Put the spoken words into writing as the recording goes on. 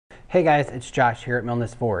Hey guys, it's Josh here at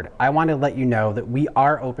Milnes Ford. I want to let you know that we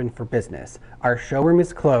are open for business. Our showroom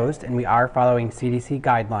is closed and we are following CDC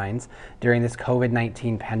guidelines during this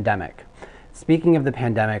COVID-19 pandemic. Speaking of the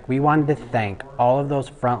pandemic, we wanted to thank all of those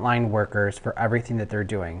frontline workers for everything that they're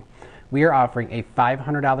doing. We are offering a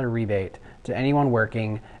 $500 rebate to anyone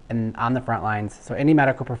working on the front lines. So any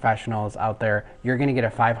medical professionals out there, you're going to get a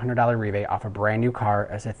 $500 rebate off a brand new car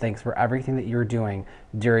as a thanks for everything that you're doing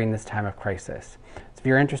during this time of crisis. So if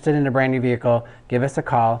you're interested in a brand new vehicle, give us a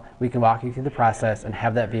call. We can walk you through the process and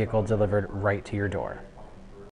have that vehicle delivered right to your door.